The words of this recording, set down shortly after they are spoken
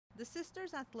The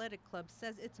Sisters Athletic Club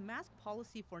says its mask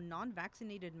policy for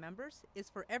non-vaccinated members is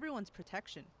for everyone's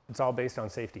protection. It's all based on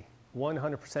safety.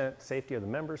 100% safety of the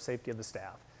members, safety of the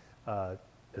staff. As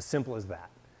simple as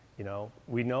that. You know,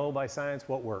 we know by science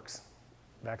what works.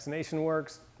 Vaccination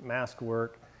works, masks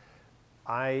work.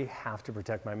 I have to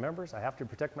protect my members, I have to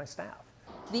protect my staff.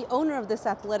 The owner of this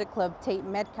athletic club, Tate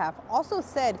Metcalf, also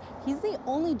said he's the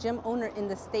only gym owner in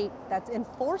the state that's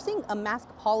enforcing a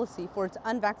mask policy for its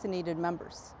unvaccinated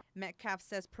members. Metcalf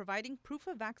says providing proof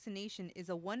of vaccination is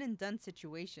a one-and-done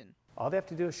situation. All they have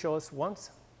to do is show us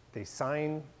once. They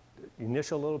sign the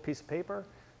initial little piece of paper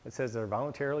that says they're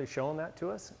voluntarily showing that to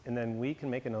us, and then we can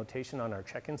make a notation on our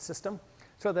check-in system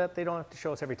so that they don't have to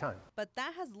show us every time. But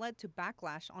that has led to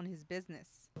backlash on his business.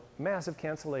 Massive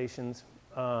cancellations,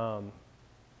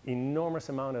 enormous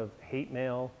amount of hate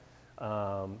mail,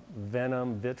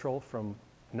 venom, vitriol from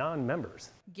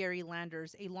non-members. Gary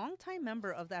Landers, a longtime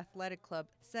member of the athletic club,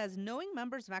 says knowing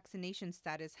members' vaccination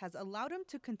status has allowed him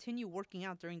to continue working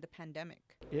out during the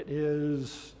pandemic. It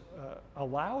is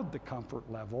allowed the comfort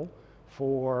level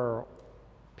for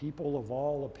people of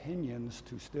all opinions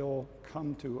to still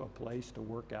come to a place to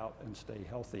work out and stay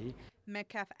healthy.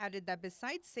 Metcalf added that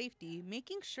besides safety,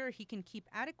 making sure he can keep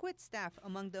adequate staff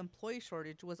among the employee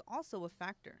shortage was also a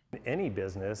factor. In any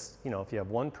business, you know, if you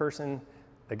have one person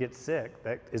that gets sick,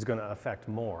 that is going to affect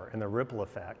more, and the ripple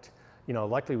effect. You know,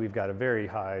 luckily we've got a very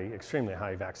high, extremely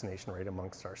high vaccination rate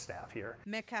amongst our staff here.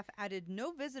 Metcalf added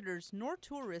no visitors nor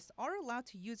tourists are allowed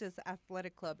to use his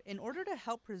athletic club in order to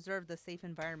help preserve the safe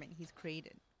environment he's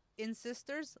created. In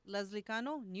Sisters, Leslie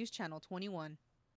Cano, News Channel 21.